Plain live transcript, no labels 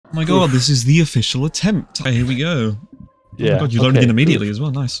Oh my god, this is the official attempt. Hey, here we go. Yeah. Oh my god, you loaded in immediately as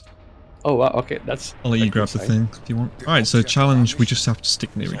well. Nice. Oh wow. Okay, that's. I'll let you grab the thing if you want. All right, so challenge. We just have to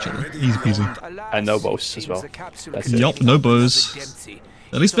stick near each other. Easy peasy. And no bows as well. That's it. Yup, no bows.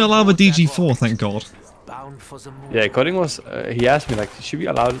 At least we allow the DG4, thank God. Yeah, Coding was. He asked me like, should we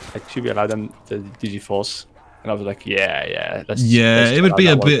allow them the DG4s? And I was like, yeah. Let's it would be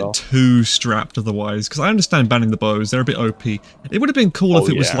a bit well. too strapped otherwise. Because I understand banning the bows; they're a bit OP. It would have been cool if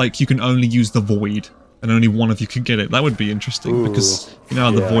it was like you can only use the void. And only one of you could get it. That would be interesting because you know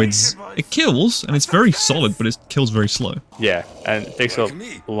how the voids, it kills and it's very solid, but it kills very slow. Yeah, and it takes a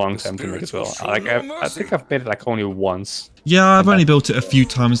long time to make as well. Like I think I've made it like only once. Yeah, I've only built it a few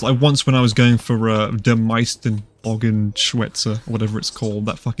times. Like once when I was going for Der Meisterbogenschwätzer, or whatever it's called,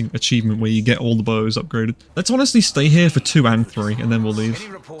 that fucking achievement where you get all the bows upgraded. Let's honestly stay here for 2 and 3, and then we'll leave.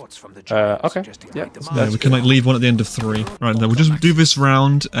 Okay. Yeah. We can like leave one at the end of 3. Right, then we'll just do this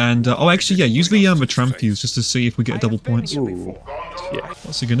round, and oh, actually, yeah, use the tram fuse just to see if we get double points. Ooh. Yeah.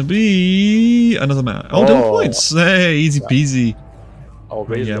 What's it gonna be? Another map. Oh, double points. Hey, easy peasy.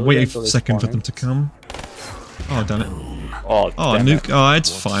 Yeah, wait a second for them to come. Oh, damn it. Oh, nuke. Oh, it's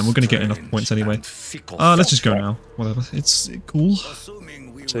fine. We're gonna get enough points anyway. Let's just go now. Whatever. It's cool.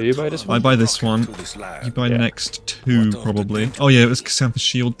 So you buy this one? I buy this one. You buy next 2, probably. Oh yeah, it was Xanthus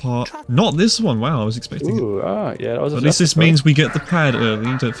shield part. Not this one. Wow, I was expecting it. Yeah, that was. At least this means we get the pad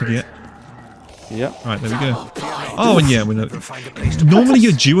early. Don't forget. Yeah. Right, there we go. Oh, and yeah, we know. Normally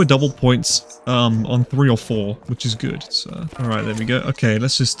you're due a double points on 3 or 4, which is good. So, all right, there we go. Okay,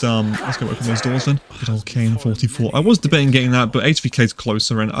 let's just let's go open those doors then. Good old KN-44. I was debating getting that, but HVK's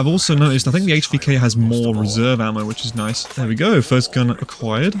closer, and I've also noticed I think the HVK has more reserve ammo, which is nice. There we go. First gun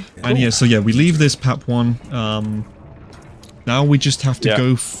acquired. And yeah, so yeah, we leave this PAP one. Now we just have to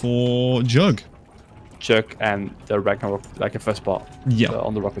go for Jug. Jug and the Ragnarok, like a first spot. Yeah.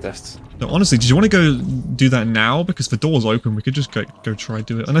 On the rocket tests. So honestly, did you want to go do that now? Because the door's open, we could just go try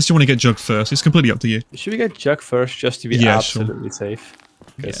do it. Unless you want to get Jug first, it's completely up to you. Should we get Jug first, just to be absolutely safe?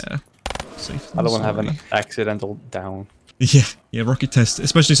 Yeah. Safe. I don't want to have an accidental down. Yeah, rocket test,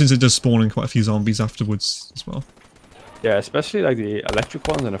 especially since it does spawn in quite a few zombies afterwards as well. Yeah, especially like the electric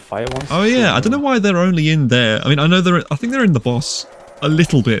ones and the fire ones. Oh yeah, I don't know why they're only in there. I mean, I know I think they're in the boss a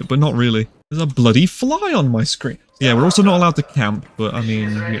little bit, but not really. There's a bloody fly on my screen. Yeah, we're also not allowed to camp, but I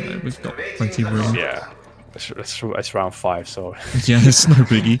mean, you know, we've got plenty of room. Yeah, it's round 5, so... Yeah, it's no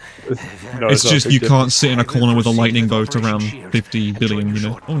biggie. No, it's just you can't sit in a corner with a lightning bolt around 50 billion, you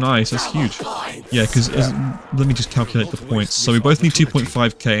know. Oh, nice, that's huge. Yeah, because let me just calculate the points. So we both need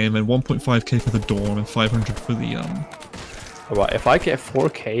 2.5k, and then 1.5k for the door, and 500 for the, Alright, if I get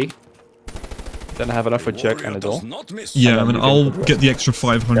 4k, then I have enough for Jug and a door. Yeah, I mean, I'll get the extra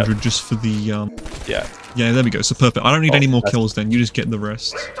 500 just for the, Yeah, there we go, so perfect. I don't need any more kills then, you just get the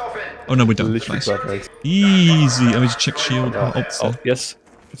rest. Oh no, we're done. Nice. Easy. Let me just check shield. Yes,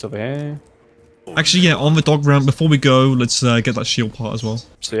 it's over here. Actually, yeah, on the dog round, before we go, let's get that shield part as well.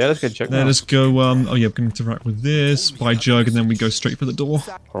 So yeah, let's get Jug now. Then let's go, oh yeah, we're going to interact with this, buy Jug, and then we go straight for the door.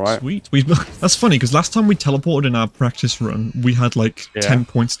 Alright. Sweet. That's funny, because last time we teleported in our practice run, we had like 10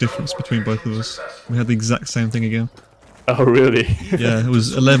 points difference between both of us. We had the exact same thing again. Oh, really? Yeah, it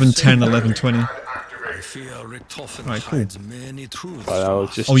was 11, 10, 11, 20. Alright, cool.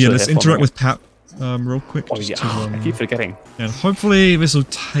 Oh yeah, let's interact with Pat real quick. Oh yeah, I keep forgetting. And hopefully this will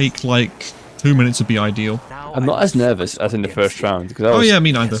take like 2 minutes would be ideal. I'm not as nervous as in the first round because I was, yeah,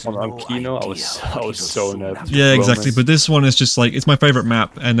 me neither. On Kino, I was so nervous. Yeah, exactly. But this one is just like it's my favorite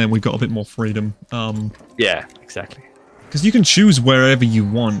map, and then we've got a bit more freedom. Yeah, exactly. Because you can choose wherever you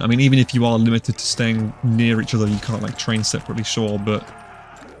want. I mean, even if you are limited to staying near each other, you can't like train separately, sure, but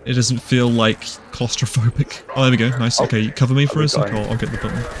it doesn't feel like claustrophobic. Oh, there we go. Nice. Okay, you cover me for a sec. I'll get the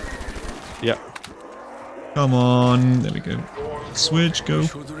button. Yeah. Come on. There we go. Switch. Go.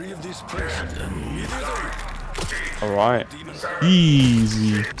 Alright.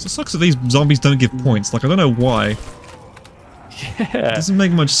 Easy. So it sucks that these zombies don't give points. Like, I don't know why. Yeah. It doesn't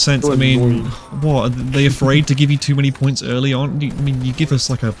make much sense. I mean, what? Are they afraid to give you too many points early on? I mean, you give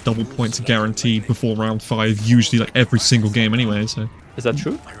us like a double points guaranteed before round 5, usually like every single game anyway, so... Is that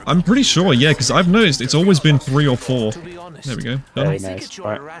true? I'm pretty sure, yeah, because I've noticed it's always been 3 or 4. There we go. Very nice.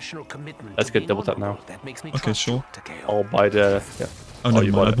 Right. Let's get double tap now. Okay, sure. I'll buy the... Yeah. Oh, no,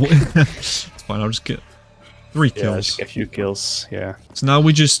 you mind. It's fine, I'll just get 3 kills. Yeah, just get a few kills, yeah. So now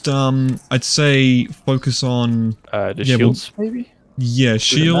we just, I'd say, focus on... the shields, maybe? Yeah,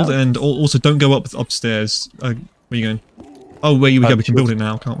 shield, and also don't go upstairs. Where are you going? Oh, where you go, we can build it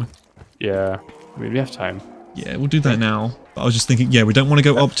now, can't we? Yeah, we have time. Yeah, we'll do that now. But I was just thinking, yeah, we don't want to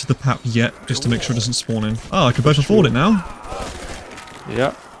go up to the PAP yet, just to make sure it doesn't spawn in. Oh, I can both afford it now.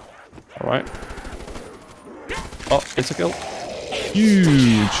 Yeah. Alright. Oh, it's a kill. Huge.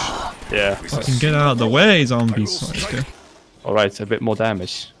 Yeah. Fucking get out of the way, zombies. Okay. Alright, a bit more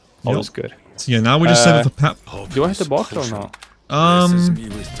damage. Always good. So yeah, now we just set up the pap. Do I hit the box or not?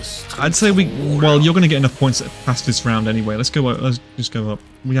 I'd say well, you're gonna get enough points past this round anyway. Let's just go up.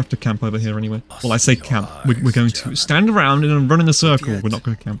 We have to camp over here anyway. Well, I say camp. We're going to stand around and run in a circle. We're not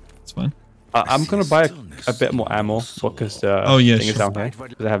gonna camp. It's fine. I'm gonna buy a bit more ammo because the thing is down here.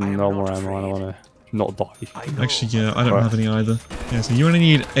 Because I have no more ammo. I don't wanna not die. Actually, yeah, I don't have any either. Yeah, so you only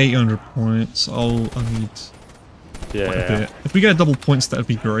need 800 points. I need quite a bit. If we get double points, that'd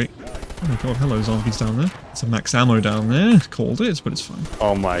be great. Oh my god, hello zombies down there. It's a max ammo down there. Called it, but it's fine.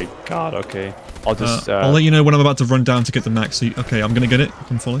 Oh my god, okay. I'll just... I'll let you know when I'm about to run down to get the max. So okay, I'm gonna get it.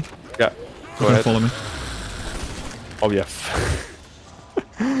 Come follow. Yeah, go ahead. Follow me. Oh yeah.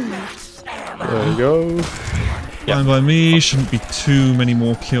 There you go. Fine by me. Shouldn't be too many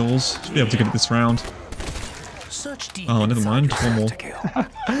more kills. Should be able to get it this round. Oh, never mind. One more.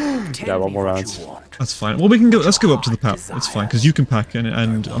 Yeah, one more round. That's fine. Well, we can go. Let's go up to the pap. It's fine because you can pack and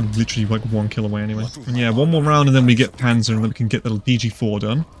I'm literally like 1 kill away anyway. And yeah, one more round and then we get Panzer and then we can get the DG4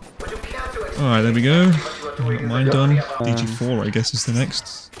 done. All right, there we go. Got mine done. DG4, I guess, is the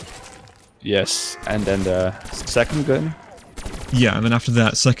next. Yes, and then the second gun. Yeah, and then after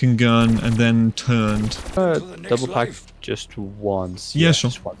that, second gun and then turned. Double pack just once. Yeah, sure.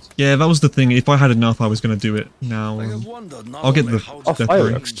 Just once. Yeah, that was the thing. If I had enough, I was going to do it. Now, I'll get the death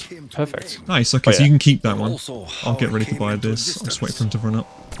ray. Perfect. Nice, okay, so you can keep that one. I'll get ready to buy this. I'll just wait for him to run up.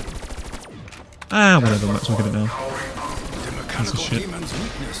 Ah, whatever, might as well get it now. Piece of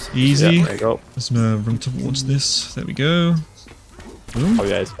shit. Easy. Yeah, there you go. Let's run towards this. There we go. Boom. Oh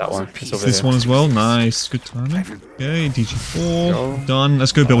yeah, it's that one. It's over This here. one as well. Nice. Good timing. Okay, DG4. Done.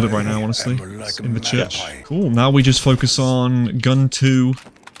 Let's go build it right now, honestly. It's in the church. Cool. Now we just focus on gun 2,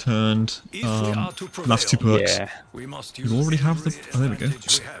 turned, last 2 perks. Yeah. You already have the... Oh, there we go.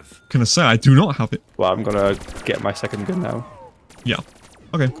 Just gonna say, I do not have it. Well, I'm gonna get my second gun now. Yeah.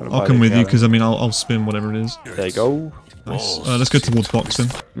 Okay, I'll come with you, because, I mean, I'll spin whatever it is. There you go. Nice. Let's go towards box then.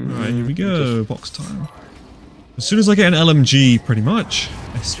 Alright, here we go. Box time. As soon as I get an LMG, pretty much.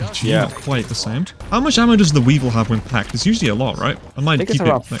 SVG, not quite the same. How much ammo does the Weevil have when packed? It's usually a lot, right? I might I think keep it's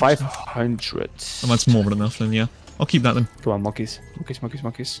around it 500. Oh, that's more than enough then, yeah. I'll keep that then. Come on, monkeys.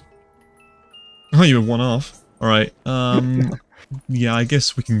 Monkeys. Oh, you were one off. Alright, yeah, I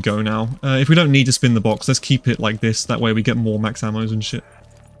guess we can go now. If we don't need to spin the box, let's keep it like this. That way we get more max ammos and shit.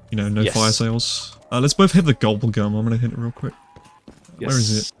 You know, no fire sales. Let's both hit the gulp gum. I'm gonna hit it real quick. Where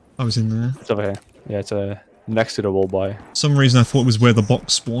is it? I was in there. It's over here. Yeah, it's next to the wall by. For some reason I thought it was where the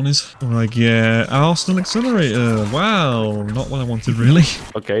box spawn is. Like, yeah, Arsenal Accelerator. Wow, not what I wanted really.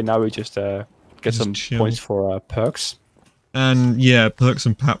 Okay, now we just get some points for perks. And yeah, perks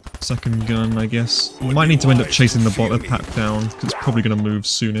and pap, second gun, I guess. We might need to end up chasing the pap down, because it's probably going to move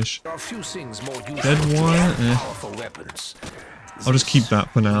soonish. Dead wire, I'll just keep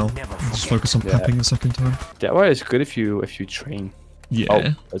that for now. I'll just focus on papping the second time. That wire is good if you train. Yeah.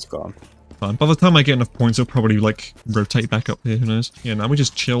 Oh, it's gone. Fine. By the time I get enough points, it'll probably, like, rotate back up here, who knows. Yeah, now we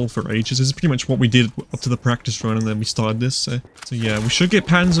just chill for ages. This is pretty much what we did up to the practice run, and then we started this, so yeah, we should get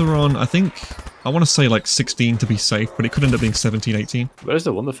Panzer on, I think, I want to say, like, 16 to be safe, but it could end up being 17, 18. Where's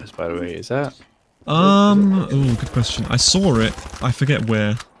the Wonderfist, by the way? Is that... Oh, good question. I saw it. I forget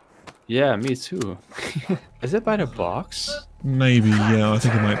where. Yeah, me too. Is it by the box? Maybe, yeah, I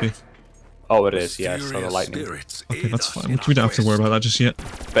think it might be. Oh, it is, yeah, I saw the lightning. Okay, that's fine. We don't have to worry about that just yet.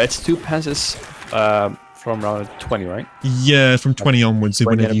 But it's 2 Panzers from round 20, right? Yeah, from 20 onwards,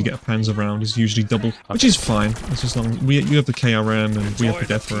 whenever you get a Panzer round, is usually double, which is fine. It's just long. You have the KRM and we have the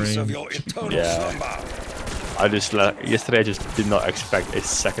Death Ray. Yeah. Yesterday I just did not expect a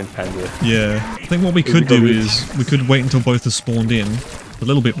second Panzer. Yeah. I think what we could do is, we could wait until both are spawned in. A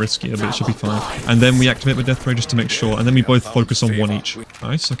little bit riskier, but it should be fine. And then we activate the Death Ray just to make sure, and then we both focus on one each.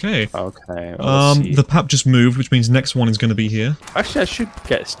 Nice, okay. Okay, well, the pap just moved, which means next one is going to be here. Actually, I should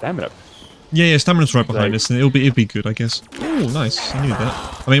get stamina. Yeah, stamina's right behind us, and it'll be good, I guess. Oh, nice. I knew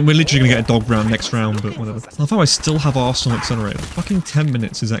that. I mean, we're literally going to get a dog round next round, but whatever. Although I still have Arsenal Accelerator. Fucking 10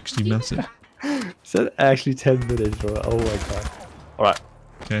 minutes is actually massive. Is that actually 10 minutes, bro? Oh my god. Alright.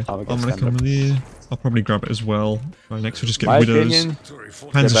 Okay, I'm going to come with you. I'll probably grab it as well. Right, next we'll just get Widows.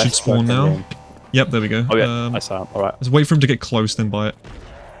 Panzer should spawn now. Yep, there we go. Oh yeah, I saw him. Alright. Let's wait for him to get close, then buy it.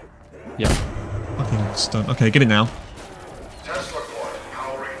 Yeah. Fucking stun. Okay, get it now.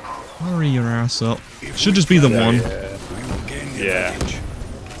 Hurry your ass up. Should just be the one. Yeah.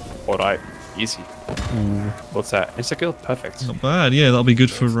 Alright. Easy. Ooh. What's that? Insta kill? Perfect. Not bad. Yeah, that'll be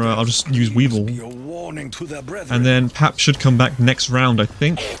good for... I'll just use Weevil. warning to their brethren. And then Pap should come back next round, I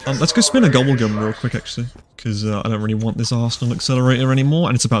think. Let's go spin a Gobblegum real quick, actually. Because I don't really want this Arsenal Accelerator anymore,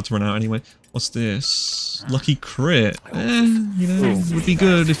 and it's about to run out anyway. What's this? Lucky Crit. You know, it would be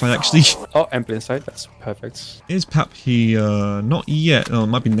good if I actually... Oh, Ample Insight, that's perfect. Is Pap here? Not yet. Oh, it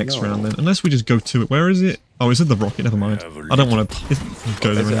might be next round then. Unless we just go to it. Where is it? Oh, is it the rocket? Never mind. I don't want to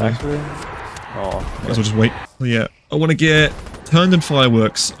go there anyway. Actually? Oh, Guess we'll just wait. Yeah, I want to get Turned and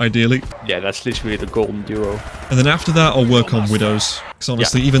Fireworks, ideally. yeah, that's literally the golden duo. And then after that, I'll work on Widows. Because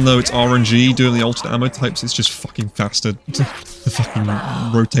honestly, even though it's RNG doing the alternate ammo types, it's just fucking faster to fucking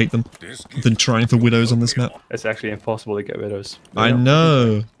rotate them than trying for Widows on this map. It's actually impossible to get Widows. I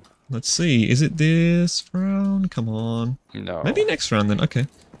know. Let's see. Is it this round? Come on. No. Maybe next round then. Okay.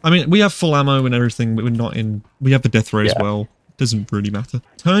 I mean, we have full ammo and everything, but we're not in... We have the death ray as well. Doesn't really matter.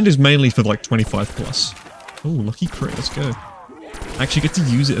 Turned is mainly for like 25 plus. Oh, lucky crit. Let's go. I actually get to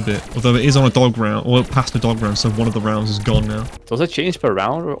use it a bit, although it is on a dog round, or past a dog round, so one of the rounds is gone now. Does it change per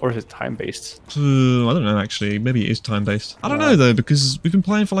round, or is it time-based? I don't know, actually. Maybe it is time-based. I don't know, though, because we've been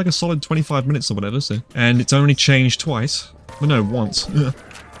playing for like a solid 25 minutes or whatever, so... And it's only changed twice. Well, no, once.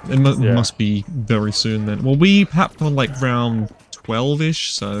 It must be very soon, then. Well, we papped on like round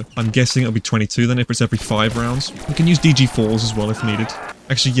 12-ish, so I'm guessing it'll be 22 then if it's every 5 rounds. We can use DG4s as well if needed.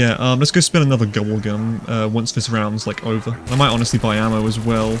 Actually, yeah, let's go spin another Gobblegum once this round's like over. I might honestly buy ammo as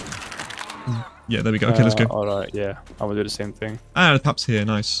well. Yeah, there we go. Okay, let's go. Alright, yeah. I will do the same thing. Ah, the Pap's here.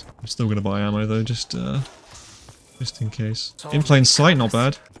 Nice. I'm still gonna buy ammo though, just in case. In plain sight, not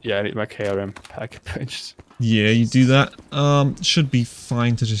bad. Yeah, I need my KRM pack punched. Yeah, you do that. Should be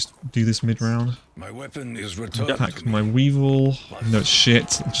fine to just do this mid-round. My weapon is returned. Pack my Weevil. No, it's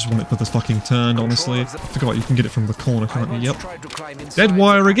shit. I just want it for the fucking turned, honestly. I forgot you can get it from the corner, can't you? Yep. Dead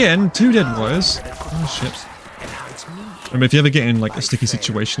wire again. 2 dead wires. Oh, shit. Remember, if you ever get in, like, a sticky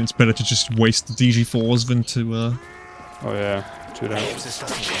situation, it's better to just waste the DG4s than to, Oh, yeah.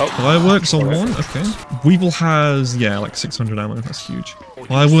 Fireworks on 1? Okay. Weevil has, yeah, like 600 ammo. That's huge.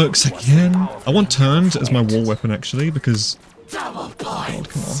 Fireworks again. I want turned as my war weapon, actually, because... God,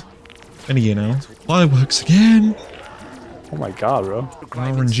 come on. Any year now. Fireworks again. Oh my god, bro.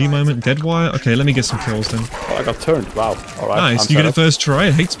 RNG moment. Dead wire. Okay, let me get some kills then. Oh, I got turned. Wow. Alright. Nice. You get it first try.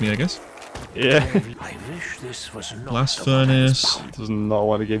 It hates me, I guess. Yeah. Blast furnace. Does not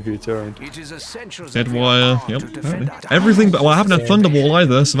want to give you a turn. Dead wire. Yep. Apparently. Everything, but well, I haven't had Thunderwall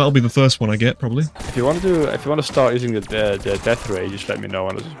either, so that'll be the first one I get probably. If you want to start using the death ray, just let me know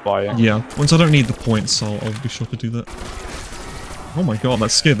and I'll just buy it. Yeah. Once I don't need the points, I'll be sure to do that. Oh my god,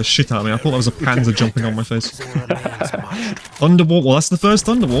 that scared the shit out of me. I thought that was a panzer jumping on my face. Thunderwall. Well, that's the first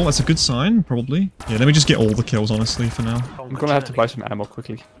Thunderwall. That's a good sign, probably. Yeah, let me just get all the kills, honestly, for now. I'm gonna have to buy some ammo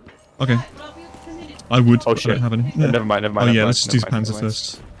quickly. Okay. I would, oh, but I don't have any. Yeah. Never mind. Oh yeah, let's just do Panzer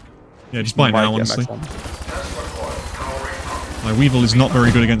first. Yeah, just buy it now, honestly. My Weevil is not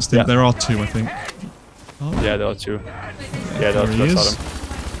very good against him. Yeah. There are 2, I think. Oh. Yeah, there are 2. Yeah, there are 2.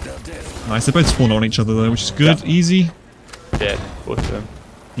 Nice, they both spawn on each other though, which is good. Yeah. Easy. Yeah, both of them.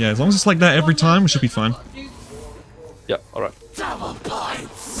 Yeah, as long as it's like that every time, we should be fine. Yeah, alright.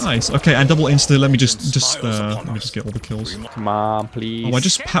 Nice. Okay, and double insta. Let me just get all the kills. Come on, please. Oh, I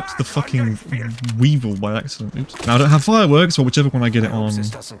just papped the fucking Weevil by accident. Oops. Now I don't have fireworks, or whichever one I get it on. It's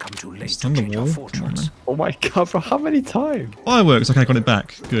Thunderwall. Come on, man. Oh my god, bro! How many times? Fireworks. Okay, I got it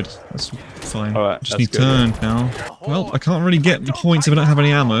back. Good. That's fine. Alright, just need turned now. Well, I can't really get the points if I don't have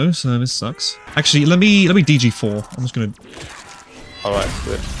any ammo, so this sucks. Actually, let me DG4. I'm just gonna. Alright,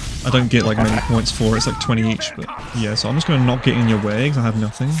 good. I don't get like many points for it, it's like 20 each, but yeah, so I'm just gonna not get in your way because I have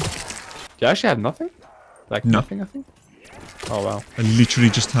nothing. You actually have nothing? Like nothing, I think? Oh wow. I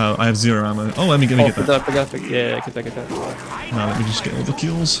literally just have, I have 0 ammo. Oh, let me get that. Yeah, get that. Now let me just get all the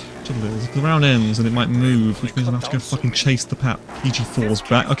kills. The round ends and it might move, which means I'm gonna have to go fucking chase the Pap. EG4's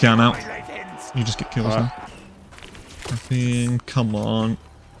back. Okay, I'm out. You just get kills now. I think, come on.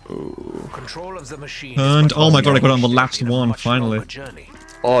 Turned. Oh my god, I got it on the last one, finally.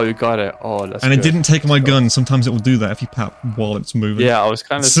 Oh, you got it. Oh, that's And good. it didn't take my gun. Sometimes it will do that if you pap while it's moving. Yeah, I was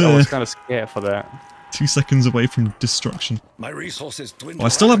kind of scared for that. 2 seconds away from destruction. My resources well, I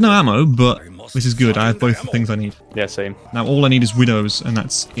still have no ammo, but this is good. I have both the things I need. Yeah, same. Now all I need is Widows, and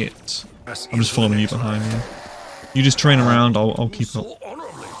that's it. I'm just following you behind me. You just train around. I'll keep up.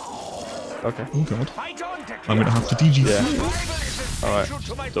 Okay. Oh god. I'm gonna have to DG. Yeah. Alright.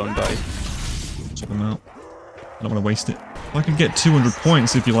 Don't die. Swap them out. I don't want to waste it. I could get 200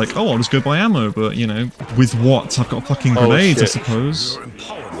 points if you're like, oh, I'll just go buy ammo, but, you know, with what? I've got fucking grenades, I suppose.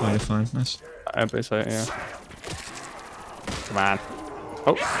 Oh, you're fine. Nice. I'm beside, yeah. Come on.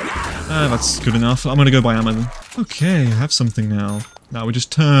 Oh. That's good enough. I'm gonna go buy ammo then. Okay, I have something now. Now we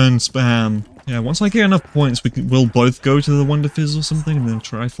just turn, spam. Yeah, once I get enough points, we'll both go to the Wonder Fizz or something and then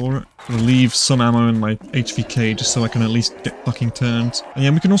try for it. I'll leave some ammo in my HVK just so I can at least get fucking turned. And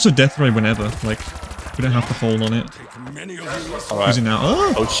yeah, we can also death ray whenever. Like, we don't have to hold on it. Alright. Who's he now?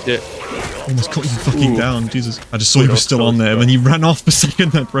 Oh shit. Almost got you fucking down, Jesus. I just saw you were still on there, and then he ran off the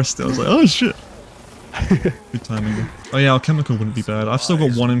second I pressed it. I was like, oh shit. Good timing though. Oh yeah, alchemical wouldn't be bad. I've still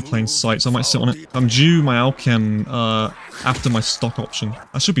got one in plain sight, so I might sit on it. I'm due my alchem after my stock option.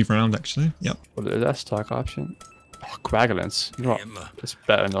 That should be round actually. Yep. What is that stock option? Oh, coagulants. You know what? It's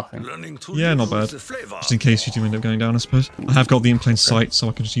better than nothing. Yeah, not bad. Just in case you do end up going down, I suppose. I have got the in plain sight, so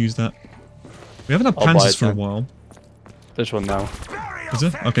I can just use that. We haven't had panzers for a while. This one now. Is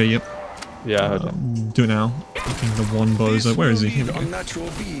it? Okay, yep. Yeah, I heard it. Do it now. Looking the one bozo. Where is he? Here we go.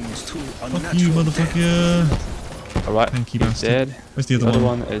 Fuck you, motherfucker. Alright, Thank you, he's bastard. dead. Where's the other The other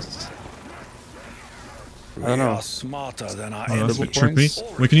one? one is... We I don't know. are smarter than I Oh, that's a ever bit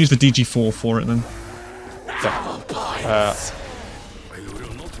trippy. We can use the DG4 for it then.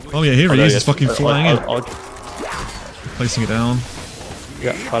 Oh yeah, here he is. He's fucking flying in. Placing it down.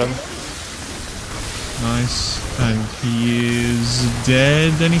 Yeah, got him. Nice. And he is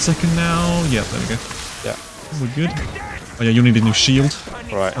dead any second now. Yeah, there we go. Yeah. We're good. Oh yeah, you need a new shield.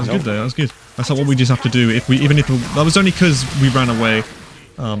 Right. That was good though, that was good. That's not what we just have to do. If we, that was only because we ran away.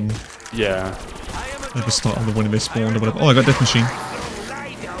 Yeah. At the start of the when they spawned or whatever. Oh, I got death machine.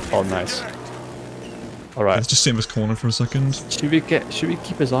 Oh, nice. Alright. Let's just sit in this corner for a second. Should we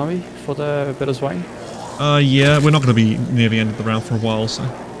keep a zombie for the bit of swine? Yeah, we're not going to be near the end of the round for a while, so.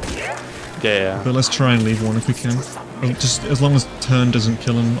 Yeah. But let's try and leave one if we can. Just as long as turn doesn't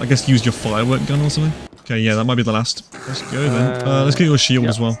kill him. I guess use your firework gun or something. Okay, yeah, that might be the last. Let's go then. Let's get your shield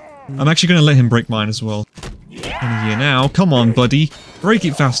as well. I'm actually going to let him break mine as well. In here now. Come on, buddy. Break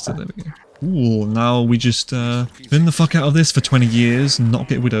it faster. There we go. Ooh, now we just spin the fuck out of this for 20 years and not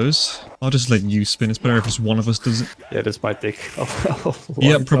get widows. I'll just let you spin. It's better if just one of us does it. Yeah, this might take a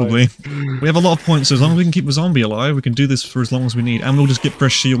Yeah, long probably. time. We have a lot of points, so as long as we can keep the zombie alive, we can do this for as long as we need. And we'll just get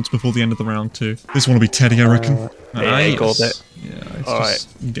fresh shields before the end of the round too. This one will be Teddy, I reckon. Yeah, I got it. Yeah, it's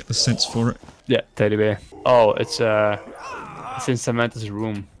just, you get the sense for it. Yeah, teddy bear. Oh, it's in Samantha's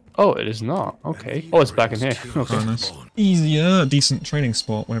room. Oh, it is not. Okay. Oh, it's back in here. Okay. Oh, nice. Easier, decent training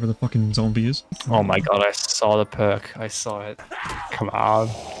spot, wherever the fucking zombie is. Oh my god, I saw the perk. I saw it. Come on.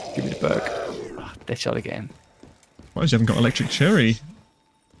 Give me the perk. Oh, dead shot again. Why, you haven't got electric cherry?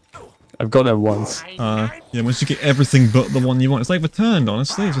 I've got it once. Yeah, once you get everything but the one you want. It's like returned,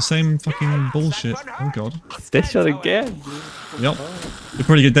 honestly. It's the same fucking bullshit. Oh god. Dead shot again. Yep. You'll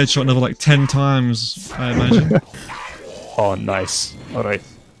probably get dead shot another like 10 times, I imagine. Oh, nice. Alright.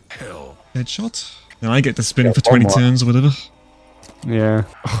 Headshot. And I get to spin for 20 turns or whatever. Yeah.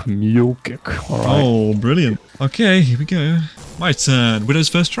 Oh, mule kick. Alright. Oh, brilliant. Okay, here we go. My turn. Widow's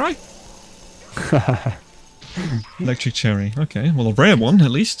first try? Electric cherry. Okay, well a rare one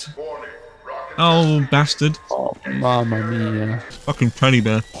at least. Oh, bastard. Oh, mamma mia. Fucking teddy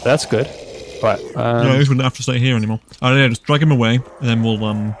bear. That's good. Right. No, he wouldn't have to stay here anymore. Oh yeah, just drag him away, and then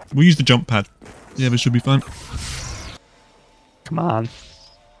we'll use the jump pad. Yeah, this should be fine. Come on.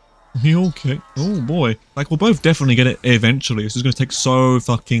 Okay. Oh boy. Like, we'll both definitely get it eventually. This is going to take so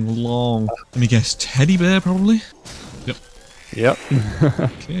fucking long. Let me guess, teddy bear probably? Yep. Yep.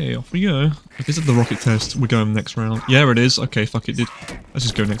 Okay, off we go. If this is the rocket test, we're going next round. Yeah, it is. Okay, fuck it, dude. Let's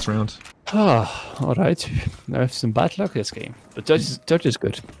just go next round. Ah, alright. I have some bad luck this game. But judge is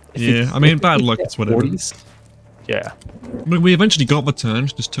good. Yeah, I mean, bad luck, it's whatever. 40s. Yeah. We eventually got the turn,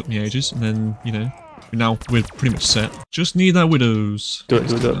 just took me ages, and then, you know, now we're pretty much set. Just need our widows. Do it.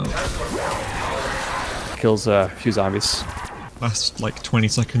 Kills a few zombies. Lasts like 20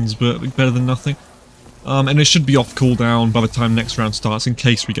 seconds, but better than nothing. And it should be off cooldown by the time next round starts in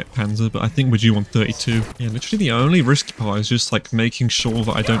case we get Panzer, but I think we're due on 32. Yeah, literally the only risky part is just like making sure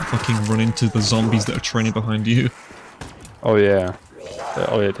that I don't fucking run into the zombies that are training behind you. Oh yeah.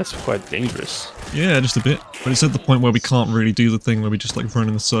 Oh yeah, that's quite dangerous. Yeah, just a bit. But it's at the point where we can't really do the thing where we just like run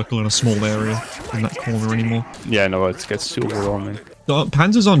in a circle in a small area in that corner anymore. Yeah, no, it gets too overwhelming.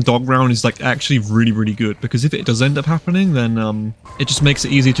 Panzers on dog round is like actually really good, because if it does end up happening, then it just makes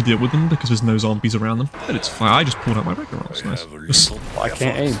it easier to deal with them because there's no zombies around them. But it's fine. I just pulled out my regular rolls. Nice. I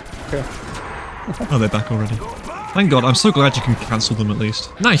can't aim. Okay. Oh, they're back already. Thank God. I'm so glad you can cancel them at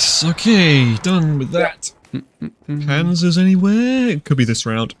least. Nice. Okay, done with that. Panzers anywhere? It could be this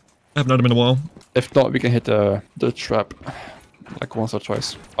round. I haven't had them in a while. If not, we can hit the trap like once or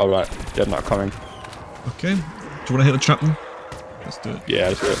twice. All right, they're not coming. Okay. Do you want to hit the trap then? Let's do it. Yeah,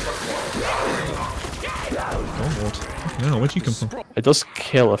 let's do it. Oh, yeah, where'd you come from? It does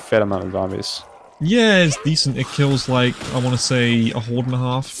kill a fair amount of zombies. Yeah, it's decent. It kills like, I want to say, a horde and a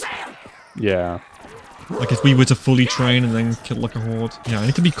half. Yeah. Like if we were to fully train and then kill like a horde. Yeah, I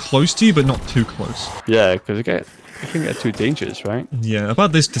need to be close to you, but not too close. Yeah, because it can get too dangerous, right? Yeah,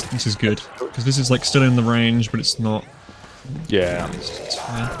 about this distance is good. Because this is like still in the range, but it's not. Yeah. It's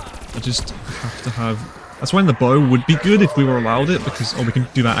fine. I just have to have... That's when the bow would be good if we were allowed it, because... Oh, we can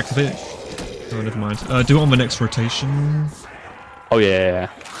do that, activate it. Oh, never mind. Do it on the next rotation. Oh, yeah.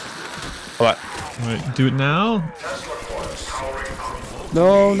 Alright. Alright, do it now.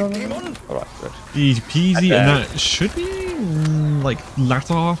 No. Alright, good. Easy peasy, and that should be like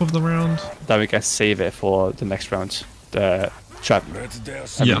latter half of the round. Then we can save it for the next round. The trap.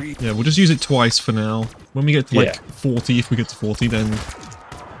 Yeah, we'll just use it twice for now. When we get to like 40, if we get to 40, then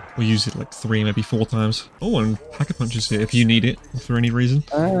we'll use it like 3, maybe 4 times. Oh, and Pack a Punch is here if you need it for any reason.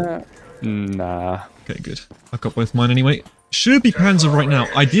 Nah. Okay, good. I've got both mine anyway. Should be Panzer right now.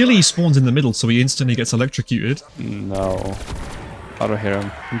 Ideally, he spawns in the middle, so he instantly gets electrocuted. No. I don't hear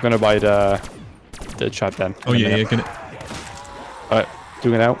him. I'm gonna buy the trap then. Oh yeah, get it. Alright,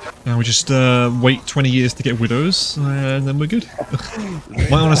 doing it out. Now we just wait 20 years to get widows, and then we're good.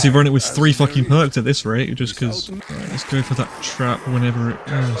 Might honestly run it with 3 fucking perks at this rate, just because. Let's go for that trap whenever it.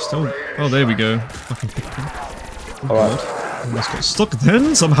 Oh, there we go. Fucking picked it. Alright. Almost got stuck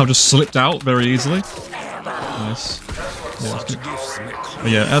then. Somehow just slipped out very easily. Nice. Yeah, that's good. But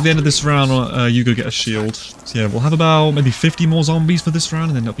yeah, at the end of this round, you go get a shield. So yeah, we'll have about maybe 50 more zombies for this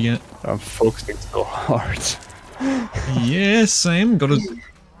round, and then that'll be it. I'm focusing so hard. Yeah, same. Gotta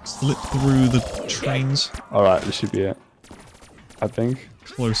slip through the trains. Alright, this should be it. I think.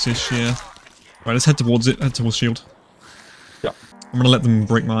 Close-ish, yeah. Right, let's head towards it. Head towards shield. Yeah. I'm gonna let them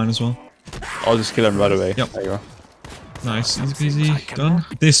break mine as well. I'll just kill them right away. Yep. There you go. Nice, easy peasy, done.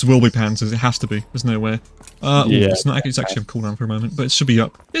 This will be Panzers, it has to be. There's no way. Yeah. It's not. It's actually on cooldown for a moment, but it should be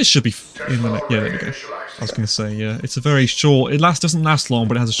up. It should be in the next. Yeah, there we go. I was gonna say, yeah, it's a very short. It doesn't last long,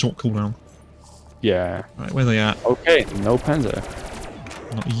 but it has a short cooldown. Yeah. Right, where are they at? Okay, no Panzer.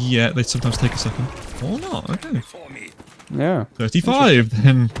 Not yet. They sometimes take a second. Or not. Okay. Yeah. 35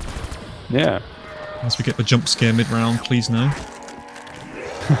 then. Yeah. Unless we get the jump scare mid round, please no.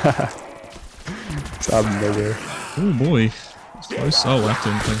 Oh boy. It's close. Oh, we'll have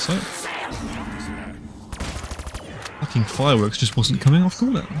to in plain sight. Fucking fireworks just wasn't coming off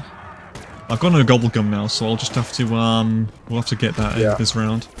cooldown. I've got no gobble gum now, so I'll just have to we'll have to get that in this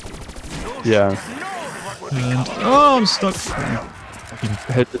round. Yeah. And oh, I'm stuck.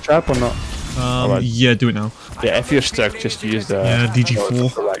 Hit the trap or not? Right. Yeah, do it now. Yeah, if you're stuck, just use the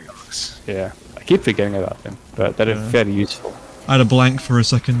DG4. Yeah, I keep forgetting about them, but they're very useful. I had a blank for a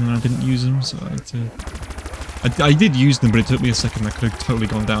second and I didn't use them, so I had to. I did use them, but it took me a second. I could have totally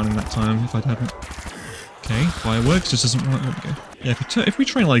gone down in that time if I hadn't. Okay, fireworks just doesn't work. There we go. Yeah, if we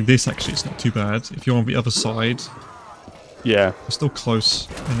train like this, actually, it's not too bad. If you're on the other side, yeah, we're still close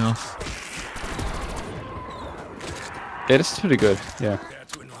enough. Yeah, this is pretty good. Yeah.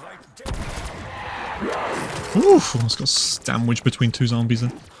 Oof, almost got sandwiched between 2 zombies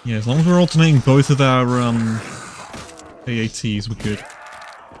then. Yeah, as long as we're alternating both of our AATs, we're good.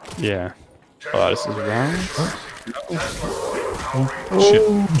 Yeah. Oh, this is round. Oh,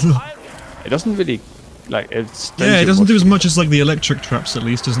 shit. It doesn't really, like, it's... Yeah, it doesn't do as much as, like, the electric traps, at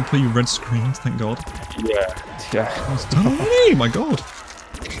least. Doesn't put you red screens, thank God. Yeah. Oh, my God.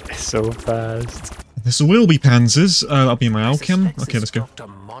 It's so fast. This will be Panzers. That'll be my Alchem. Okay, let's go.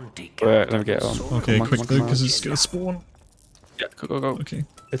 Let me get on. Okay, quick though, because it's gonna spawn. Yeah, go. Okay.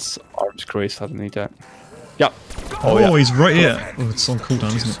 It's arms grace, I don't need that. Yeah. Oh, yeah. He's right here. Oh, it's on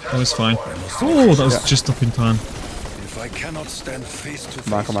cooldown, isn't it? Oh, it's fine. Oh, that was just up in time. If I cannot stand face to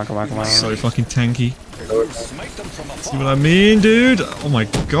face, Come on. So fucking tanky. See what I mean, dude? Oh my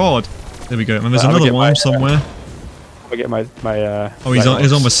God. There we go. And there's another one somewhere. I get my oh, he's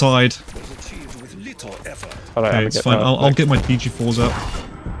on the side. Alright, okay, it's fine. I'll get my DG4s out.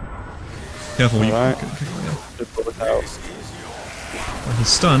 Careful, you. Alright. Oh, he's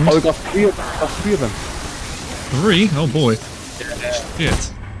stunned. Oh, we got 3 of them. 3? Oh boy.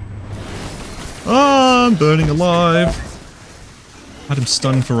 Shit. Oh, I'm burning alive. Had him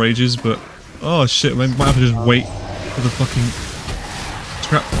stunned for ages, but oh shit, we might have to just wait for the fucking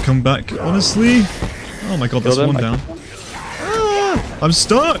trap to come back. Honestly. Oh my God, that's one down. Ah, I'm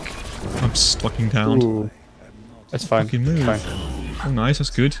stuck. I'm fucking down. Ooh. That's fine. Fucking move. Fine. Oh, nice. That's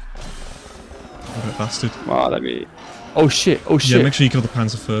good. Oh, that bastard. Wow, that'd be... Oh shit. Yeah, make sure you kill the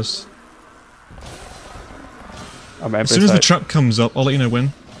Panzer first. As soon as the trap comes up, I'll let you know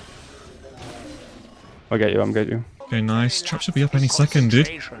when. I'll get you. Okay, nice. Trap should be up any second, dude.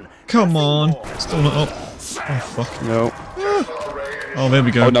 Come on. Still not up. Oh, fuck. No. Oh, there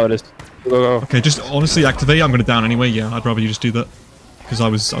we go. Oh, no, it is. Go. Okay, just honestly activate. I'm gonna down anyway. Yeah, I'd rather you just do that.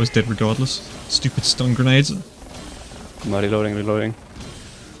 because I was dead regardless. Stupid stun grenades. I'm not reloading.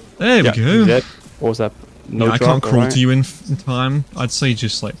 There we go. Dead. What was that? No yeah, I can't drop, crawl right? to you in time. I'd say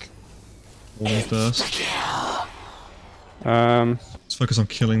just like one first. Let's focus on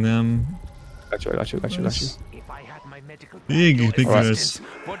killing them. Got you. Big Alright. guys.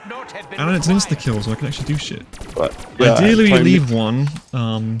 And it's insta kill, so I can actually do shit. But yeah, Ideally, we try and leave one.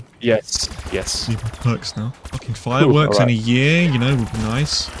 Yes. Leave my perks now. Fucking fireworks in a alright. year, you know, would be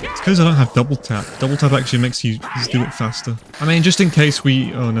nice. It's because I don't have double tap. Double tap actually makes you just do it faster. I mean, just in case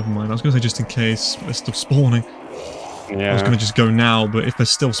we. Oh, never mind. I was gonna say just in case they're still spawning. Yeah. I was gonna just go now, but if they're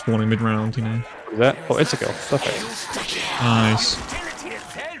still spawning mid-round, you know. Is that? Oh, it's a kill. Perfect. Nice.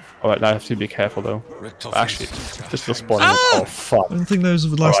 Alright, now I have to be careful though. Actually, just still spawning. Oh fuck. I don't think those are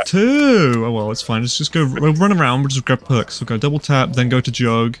the last two. Oh well, it's fine. Let's just go. We'll run around. We'll just grab perks. We'll go double tap, then go to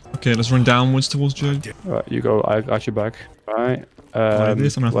Jug. Okay, let's run downwards towards Jug. Alright, you go. I got you back. Alright. Like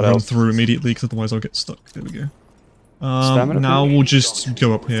this, I'm gonna have what to run else? through immediately because otherwise I'll get stuck. There we go. Stamina, Now please? we'll just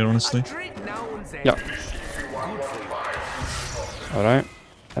go up here, honestly. Yeah. Alright.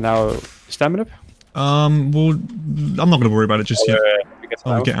 And now stamina up? I'm not gonna worry about it just yet.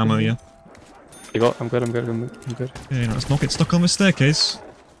 I'll get ammo, yeah. You got? I'm good. Okay, now let's not get stuck on the staircase.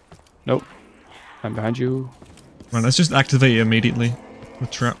 Nope. I'm behind you. Right, let's just activate it immediately. The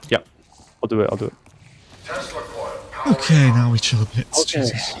trap. Yeah. I'll do it. Okay, now we chill a bit. Okay.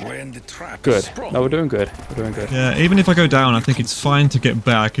 Jesus. When the trap Good. is sprung, No, we're doing good. Yeah, even if I go down, I think it's fine to get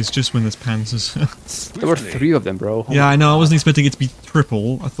back. It's just when there's panzers. There were 3 of them, bro. Yeah, I know. I wasn't expecting it to be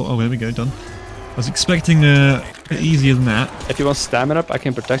triple. I thought, oh, there we go, done. I was expecting a bit easier than that. If you want stamina up, I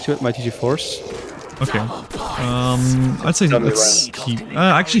can protect you with my TG Force. Okay. I'd say let's keep.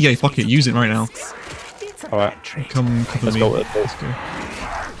 Actually, yeah, fuck it. Use it right now. Alright. Come with Let's me. go with it. Let's go.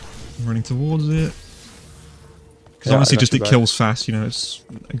 I'm running towards it. Because Yeah, honestly, I got just you it back. kills fast. You know, it's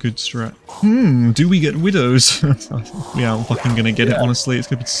a good strat. Do we get widows? Yeah, I'm fucking gonna get it. Honestly, it's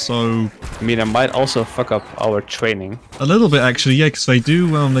gonna be so. I mean, I might also fuck up our training. A little bit actually, yeah, because they do.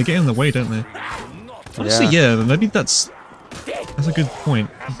 They get in the way, don't they? Honestly, yeah. Maybe that's a good point.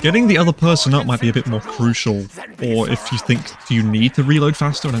 Getting the other person up might be a bit more crucial. Or if you think, do you need to reload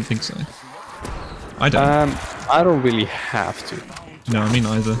faster? I don't think so. I don't. I don't really have to. No, me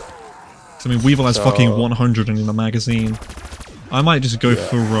neither. 'Cause, I mean, Weevil has fucking 100 in the magazine. I might just go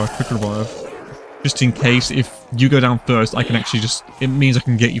for quick revive. Just in case, if you go down first, I can actually just... It means I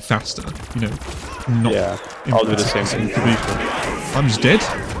can get you faster, you know. Not Yeah, I'll do the same thing. I'm just dead.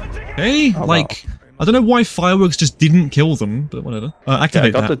 Hey, like... I don't know why fireworks just didn't kill them, but whatever.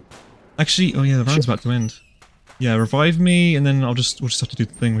 Activate that. Actually, oh yeah, the round's about to end. Yeah, revive me, and then we'll just have to do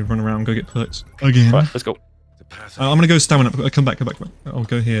the thing. We run around, go get perks. Again. Right, let's go. I'm gonna go stamina. Come back. I'll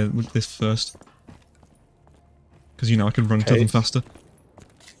go here with this first. Because, you know, I can run to them faster.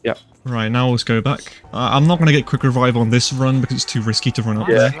 Yeah. Right, now let's go back. I'm not gonna get quick revive on this run because it's too risky to run up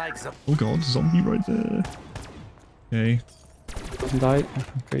there. Oh god, zombie right there. Okay. Doesn't die.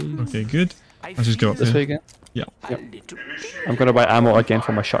 Okay. Okay, good. I'll just go up This way here. again? Yeah. I'm gonna buy ammo again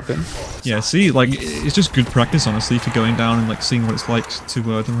for my shotgun. Yeah, see, like, it's just good practice, honestly, for going down and, like, seeing what it's like to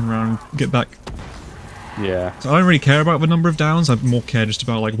run around and get back. Yeah. So I don't really care about the number of downs, I more care just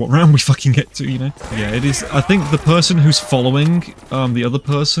about, like, what round we fucking get to, you know? Yeah, it is. I think the person who's following the other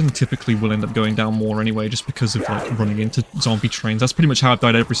person typically will end up going down more anyway, just because of, like, running into zombie trains. That's pretty much how I've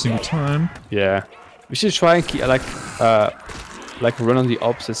died every single time. Yeah. We should try and keep, like run on the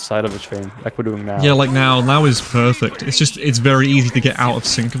opposite side of the train, like we're doing now. Yeah, like now is perfect. It's just, it's very easy to get out of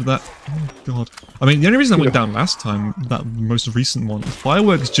sync of that. Oh, God. I mean, the only reason I went down last time, that most recent one,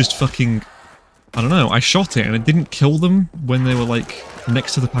 fireworks just fucking... I don't know, I shot it and it didn't kill them when they were, like,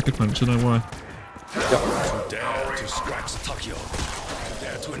 next to the pack-a-punch. I don't know why. dare to scratch Tokyo.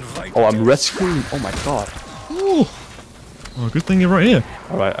 Dare to invite Oh, I'm rescuing. Oh my god. Ooh. Oh, good thing you're right here.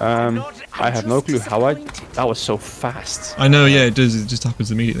 Alright, I have no clue how I... That was so fast. I know, yeah, it does. It just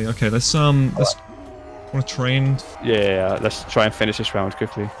happens immediately. Okay, let's want to train. Yeah, let's try and finish this round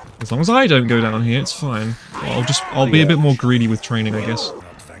quickly. As long as I don't go down here, it's fine. I'll be a bit more greedy with training, I guess.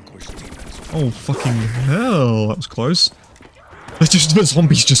 Oh, fucking hell, that was close. The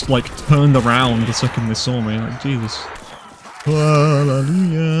zombies just, like, turned around the second they saw me. Like, Jesus.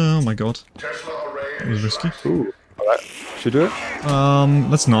 Oh my god. That was risky. Ooh. Alright, should we do it?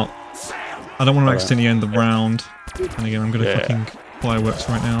 Let's not. I don't want to accidentally end the round. And again, I'm gonna fucking fireworks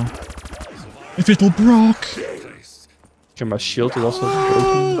right now. If it'll proc! Okay, my shield is also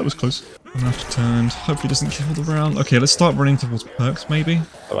broken. That was close. I'm gonna have to turn. Hopefully it doesn't kill the round. Okay, let's start running towards perks, maybe.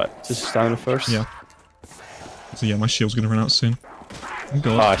 Alright, just stamina first. Yeah. So yeah, my shield's gonna run out soon. Oh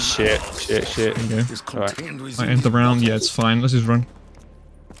god. Ah, shit. There you go. Alright. I end the round. Yeah, it's fine. Let's just run.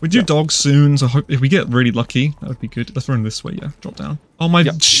 We do dogs soon, so hope if we get really lucky, that would be good. Let's run this way, yeah. Drop down. Oh, my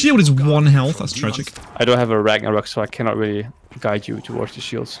shield is 1 health. That's tragic. I don't have a Ragnarok, so I cannot really guide you towards the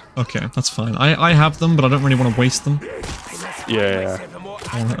shields. Okay, that's fine. I have them, but I don't really want to waste them. Yeah.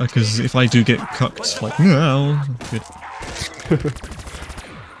 Because if I do get cucked, like, no, good.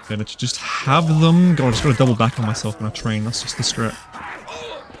 Okay, let's just have them. God, I just gotta double back on myself when I train. That's just the strat.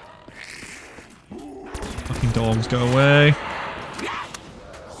 Fucking dogs, go away.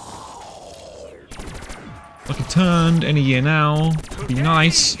 Lucky turned, any year now. Be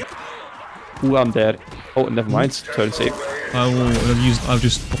nice. Ooh, I'm dead. Oh, never mind. Turn safe. I'll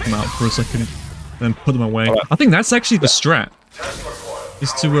just pop them out for a second, then put them away. Right. I think that's actually the strat.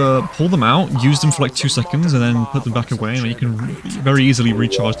 Is to pull them out, use them for like 2 seconds, and then put them back away, and you can very easily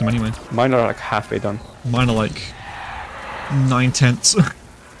recharge them anyway. Mine are like halfway done. Mine are like 9/10.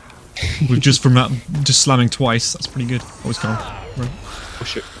 With just from that, just slamming twice. That's pretty good. Always calm. Right. Oh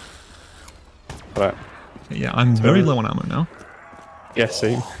shit. Alright. Yeah, I'm very low on ammo now. Yeah,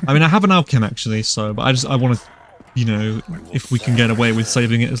 same. I mean, I have an outcam actually, so, but I want to, you know, if we can get away with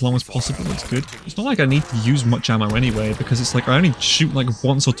saving it as long as possible, it's good. It's not like I need to use much ammo anyway, because it's like I only shoot like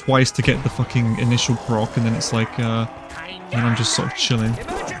once or twice to get the fucking initial proc, and then it's like, and I'm just sort of chilling.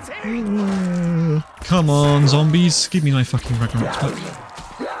 Come on, zombies, give me my fucking Ragnarok back.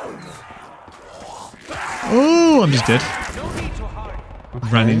 Oh, I'm just dead.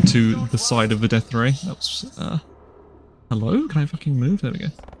 Ran into the side of the death ray. That was, hello? Can I fucking move? There we go.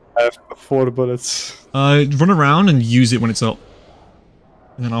 I have 4 bullets. Run around and use it when it's up.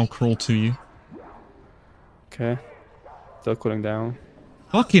 And then I'll crawl to you. Okay. Still cooling down.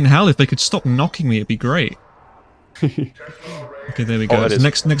 Fucking hell, if they could stop knocking me, it'd be great. Okay, there we go. Oh,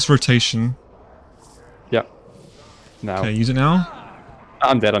 Next rotation. Yeah. Now. Okay, use it now.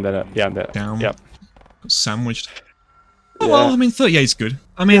 I'm dead, I'm dead. Yeah, I'm dead. Down. Yep. Got sandwiched. Oh, well, I mean, 38 is good.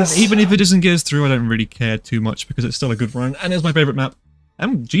 I mean, even if it doesn't get us through, I don't really care too much because it's still a good run, and it's my favorite map.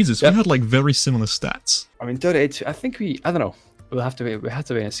 And Jesus, we had like very similar stats. I mean, 38, I think I don't know. We'll have to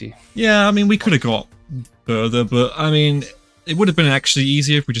wait, and see. Yeah, I mean, we could have got further, but I mean, it would have been actually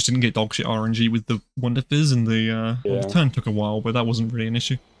easier if we just didn't get dogshit RNG with the Wonder Fizz, and well, the turn took a while, but that wasn't really an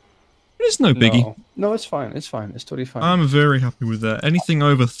issue. It's no biggie. No, it's fine. It's fine. It's totally fine. I'm very happy with that. Anything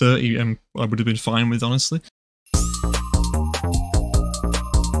over 30, I would have been fine with, honestly.